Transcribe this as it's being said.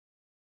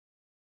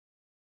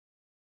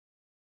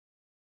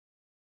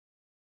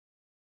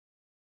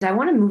I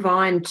want to move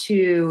on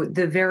to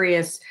the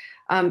various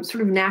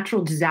sort of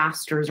natural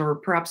disasters, or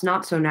perhaps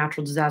not so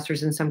natural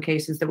disasters in some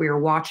cases, that we are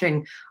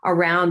watching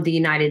around the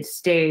United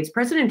States.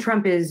 President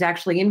Trump is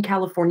actually in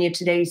California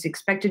today. He's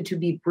expected to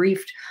be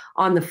briefed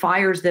on the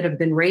fires that have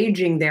been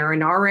raging there.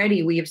 And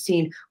already we have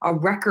seen a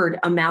record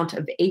amount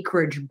of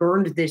acreage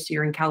burned this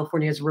year in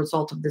California as a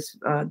result of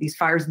these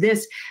fires.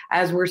 This,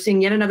 as we're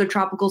seeing yet another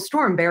tropical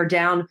storm bear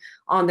down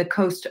on the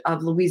coast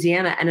of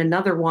Louisiana, and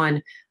another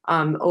one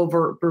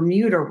over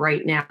Bermuda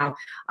right now.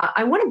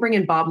 I want to bring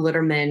in Bob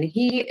Litterman.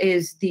 He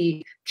is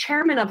the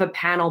chairman of a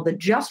panel that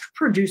just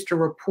produced a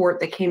report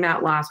that came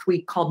out last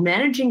week called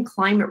Managing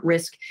Climate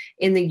Risk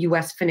in the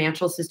U.S.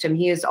 Financial System.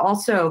 He is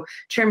also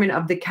chairman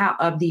of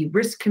the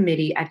Risk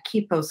Committee at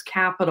Kepos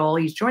Capital.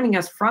 He's joining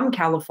us from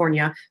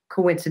California,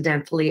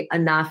 coincidentally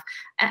enough.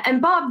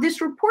 And Bob,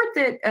 this report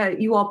that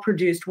you all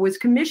produced was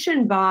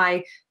commissioned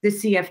by the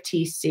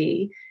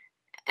CFTC.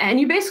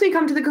 And you basically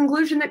come to the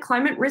conclusion that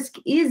climate risk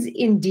is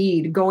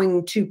indeed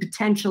going to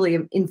potentially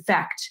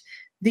infect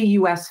the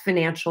U.S.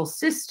 financial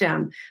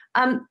system.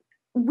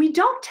 We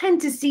don't tend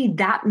to see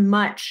that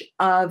much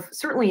of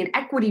certainly an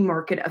equity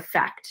market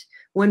effect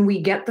when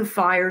we get the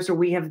fires or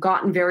we have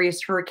gotten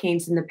various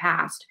hurricanes in the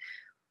past.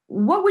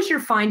 What was your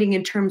finding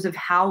in terms of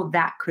how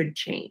that could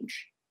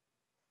change?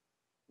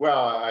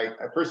 Well,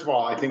 first of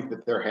all, I think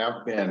that there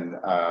have been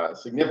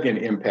significant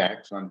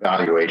impacts on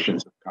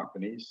valuations of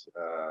companies.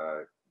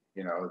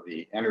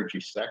 The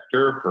energy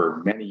sector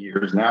for many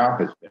years now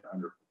has been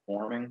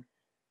underperforming.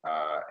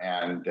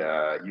 And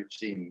you've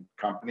seen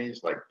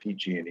companies like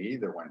PG&E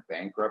that went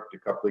bankrupt a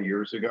couple of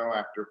years ago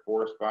after a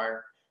forest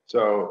fire.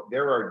 So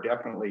there are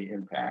definitely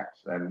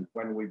impacts. And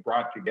when we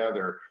brought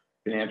together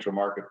financial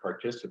market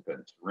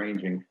participants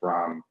ranging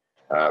from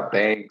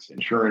banks,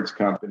 insurance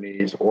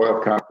companies,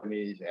 oil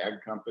companies, ag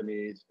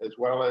companies, as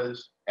well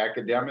as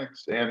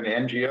academics and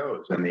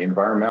NGOs in the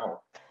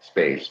environmental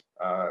space,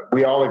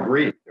 we all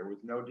agreed. There was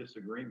no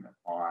disagreement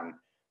on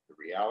the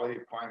reality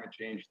of climate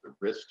change, the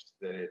risks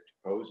that it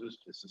poses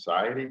to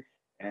society,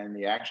 and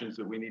the actions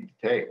that we need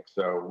to take.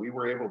 So we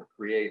were able to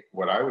create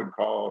what I would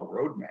call a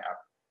roadmap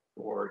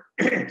for,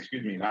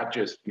 not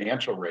just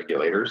financial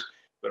regulators,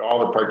 but all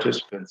the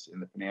participants in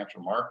the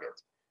financial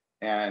markets.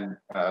 And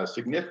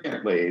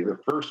significantly, the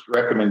first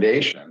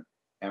recommendation,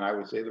 and I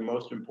would say the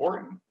most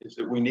important, is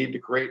that we need to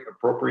create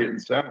appropriate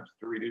incentives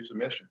to reduce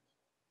emissions.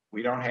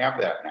 We don't have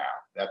that now.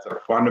 That's a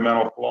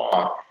fundamental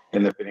flaw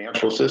in the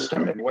financial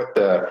system. And what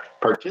the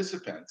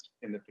participants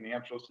in the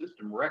financial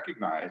system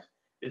recognize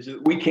is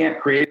that we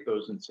can't create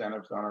those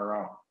incentives on our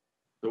own.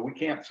 So we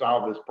can't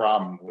solve this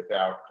problem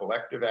without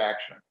collective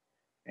action.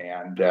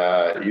 And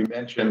you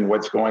mentioned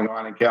what's going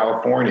on in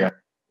California.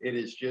 It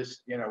is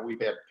just,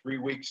 we've had 3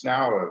 weeks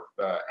now of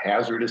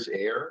hazardous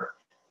air.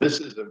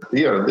 This is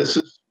this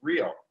is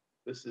real.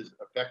 This is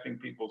affecting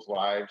people's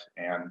lives,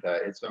 and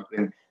it's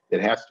something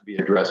that has to be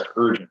addressed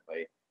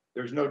urgently.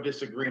 There's no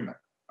disagreement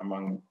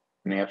among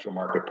financial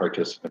market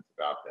participants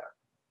about that.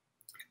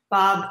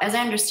 Bob, as I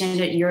understand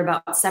it, you're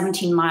about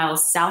 17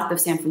 miles south of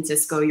San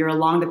Francisco. You're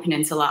along the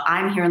peninsula.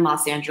 I'm here in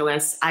Los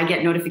Angeles. I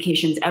get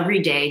notifications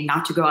every day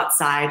not to go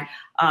outside.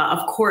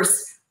 Of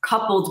course,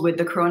 coupled with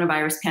the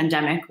coronavirus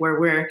pandemic, where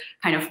we're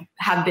kind of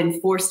have been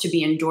forced to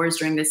be indoors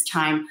during this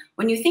time.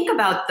 When you think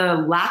about the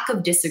lack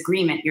of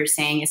disagreement you're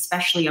saying,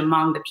 especially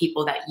among the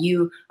people that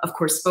you, of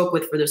course, spoke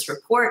with for this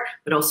report,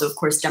 but also, of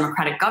course,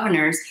 Democratic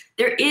governors,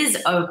 there is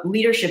a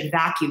leadership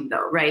vacuum,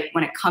 though, right?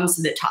 When it comes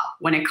to the top,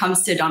 when it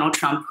comes to Donald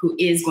Trump, who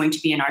is going to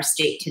be in our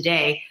state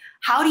today,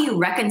 how do you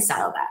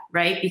reconcile that,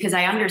 right? Because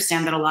I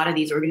understand that a lot of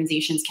these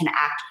organizations can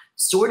act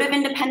sort of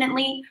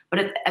independently,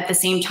 but at the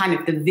same time,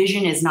 if the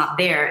vision is not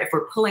there, if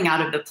we're pulling out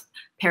of the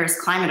Paris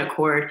Climate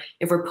Accord,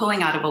 if we're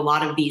pulling out of a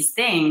lot of these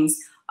things,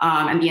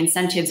 and the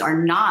incentives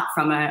are not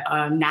from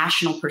a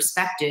national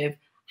perspective,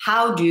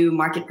 how do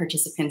market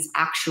participants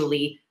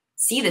actually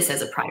see this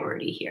as a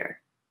priority here?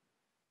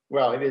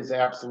 Well, it is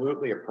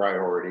absolutely a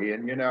priority.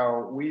 And,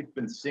 we've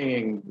been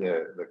seeing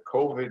the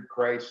COVID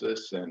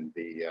crisis and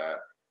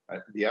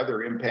the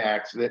other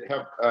impacts that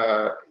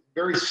have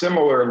very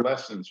similar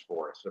lessons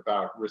for us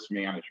about risk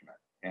management.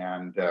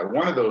 And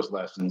one of those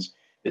lessons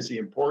is the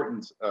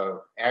importance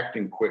of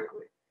acting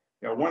quickly.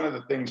 One of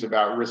the things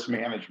about risk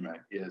management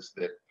is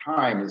that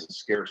time is a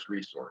scarce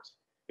resource.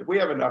 If we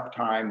have enough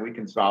time, we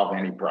can solve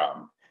any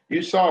problem.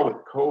 You saw with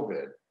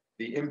COVID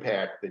the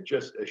impact that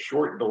just a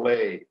short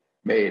delay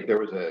made. There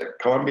was a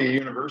Columbia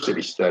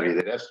University study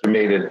that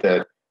estimated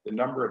that the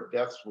number of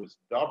deaths was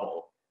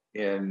double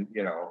in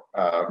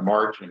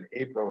March and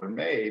April and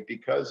May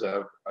because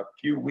of a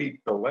few week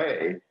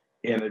delay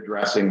in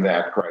addressing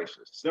that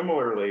crisis.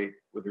 Similarly,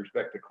 with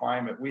respect to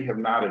climate, we have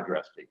not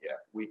addressed it yet.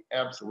 We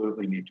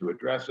absolutely need to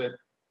address it,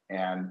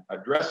 and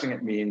addressing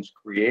it means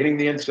creating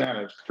the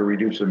incentives to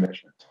reduce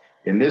emissions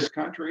in this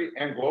country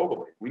and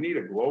globally. We need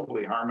a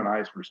globally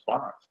harmonized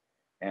response.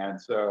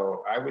 And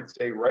so I would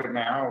say right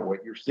now,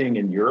 what you're seeing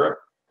in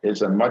Europe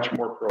is a much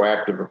more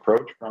proactive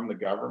approach from the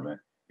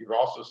government. You've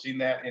also seen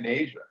that in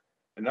Asia.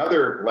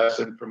 Another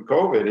lesson from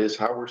COVID is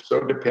how we're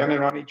so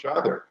dependent on each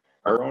other.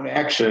 Our own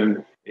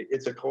action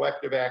It's a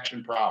collective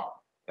action problem.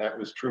 That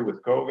was true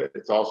with COVID.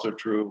 It's also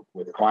true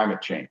with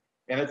climate change.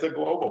 And it's a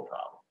global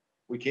problem.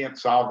 We can't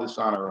solve this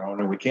on our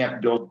own, and we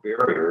can't build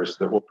barriers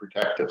that will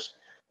protect us.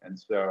 And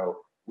so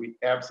we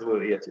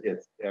absolutely,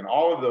 and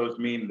all of those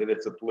mean that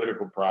it's a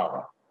political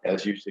problem,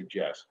 as you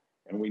suggest,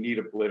 and we need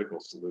a political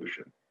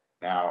solution.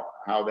 Now,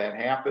 how that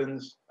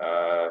happens,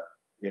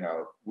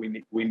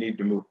 we need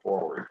to move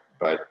forward,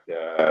 but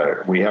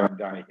we haven't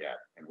done it yet,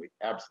 and we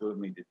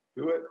absolutely need to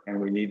do it, and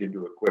we need to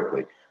do it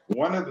quickly.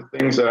 One of the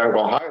things that I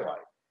will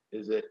highlight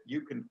is that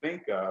you can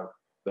think of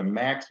the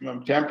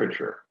maximum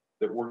temperature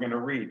that we're going to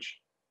reach,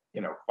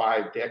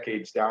 5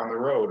 decades down the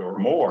road or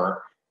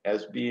more,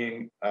 as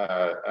being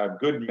a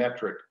good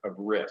metric of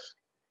risk.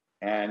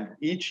 And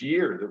each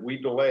year that we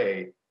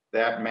delay,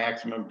 that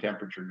maximum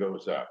temperature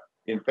goes up.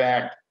 In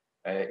fact,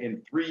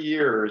 in 3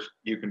 years,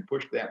 you can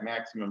push that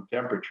maximum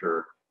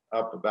temperature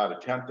up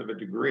about 1/10 of a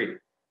degree,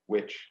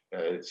 which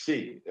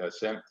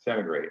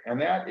centigrade. And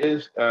that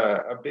is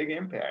a big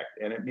impact.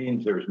 And it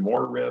means there's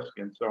more risk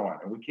and so on.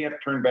 And we can't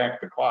turn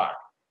back the clock.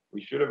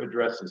 We should have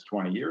addressed this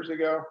 20 years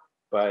ago,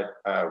 but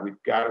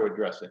we've got to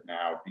address it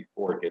now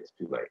before it gets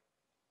too late.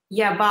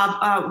 Yeah,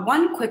 Bob,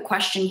 one quick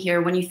question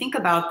here. When you think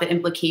about the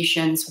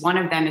implications, one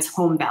of them is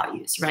home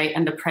values, right?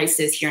 And the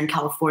prices here in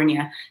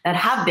California that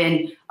have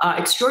been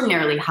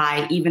extraordinarily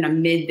high, even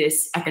amid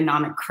this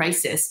economic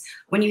crisis.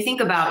 When you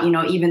think about,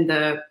 even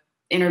the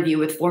interview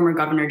with former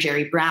Governor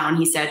Jerry Brown,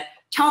 he said,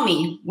 tell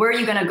me, where are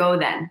you going to go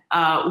then?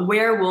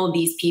 Where will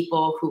these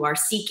people who are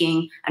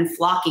seeking and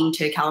flocking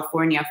to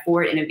California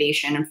for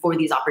innovation and for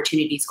these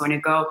opportunities going to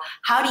go?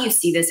 How do you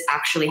see this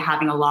actually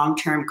having a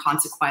long-term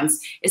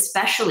consequence,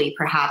 especially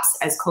perhaps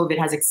as COVID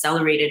has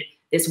accelerated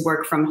this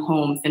work from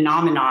home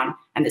phenomenon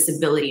and this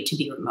ability to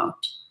be remote?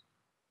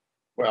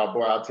 Well,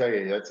 boy, I'll tell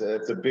you, that's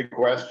a big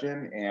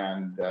question,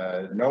 and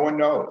no one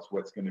knows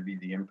what's going to be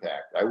the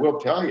impact. I will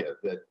tell you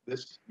that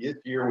this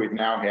year we've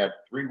now had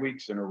 3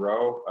 weeks in a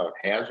row of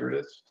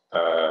hazardous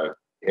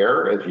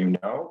air, as you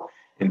know.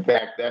 In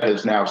fact, that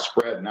has now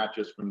spread not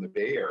just from the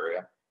Bay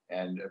Area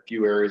and a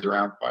few areas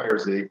around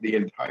fires, the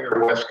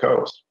entire West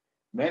Coast.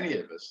 Many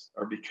of us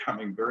are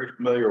becoming very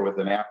familiar with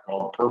an app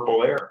called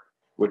Purple Air,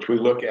 which we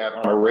look at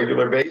on a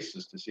regular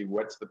basis to see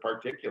what's the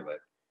particulate.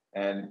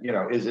 And,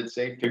 is it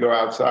safe to go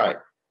outside?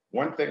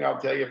 One thing I'll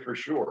tell you for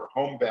sure,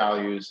 home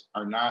values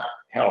are not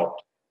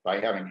helped by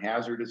having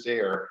hazardous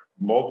air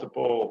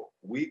multiple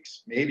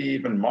weeks, maybe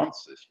even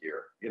months this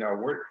year.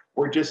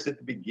 We're just at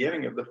the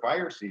beginning of the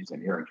fire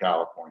season here in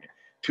California.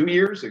 2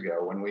 years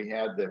ago, when we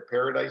had the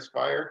Paradise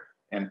Fire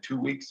and 2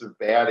 weeks of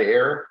bad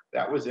air,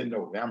 that was in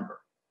November.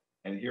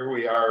 And here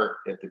we are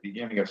at the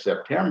beginning of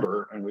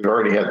September, and we've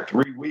already had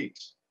 3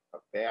 weeks of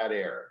bad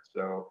air.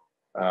 So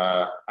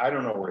I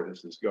don't know where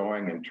this is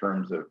going in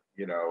terms of,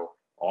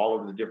 all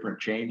of the different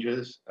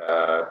changes.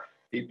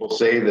 People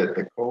say that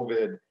the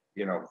COVID,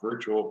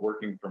 virtual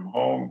working from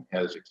home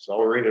has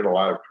accelerated a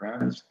lot of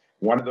trends.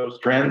 One of those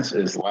trends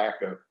is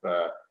lack of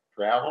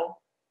travel.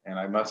 And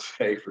I must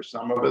say, for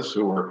some of us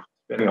who are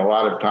spending a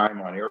lot of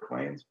time on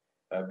airplanes,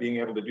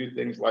 being able to do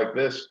things like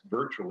this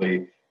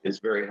virtually is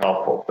very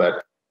helpful.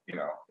 But,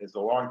 is the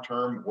long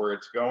term where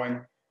it's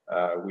going?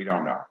 We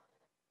don't know.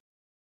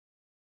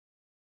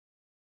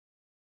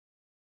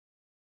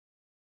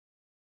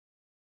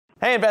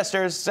 Hey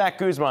investors, Zach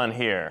Guzman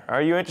here.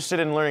 Are you interested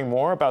in learning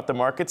more about the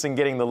markets and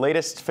getting the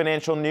latest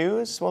financial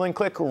news? Well, then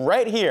click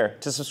right here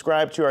to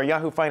subscribe to our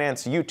Yahoo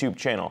Finance YouTube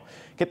channel.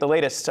 Get the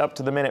latest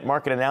up-to-the-minute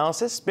market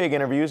analysis, big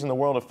interviews in the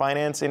world of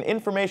finance, and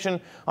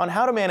information on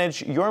how to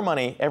manage your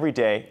money every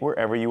day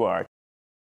wherever you are.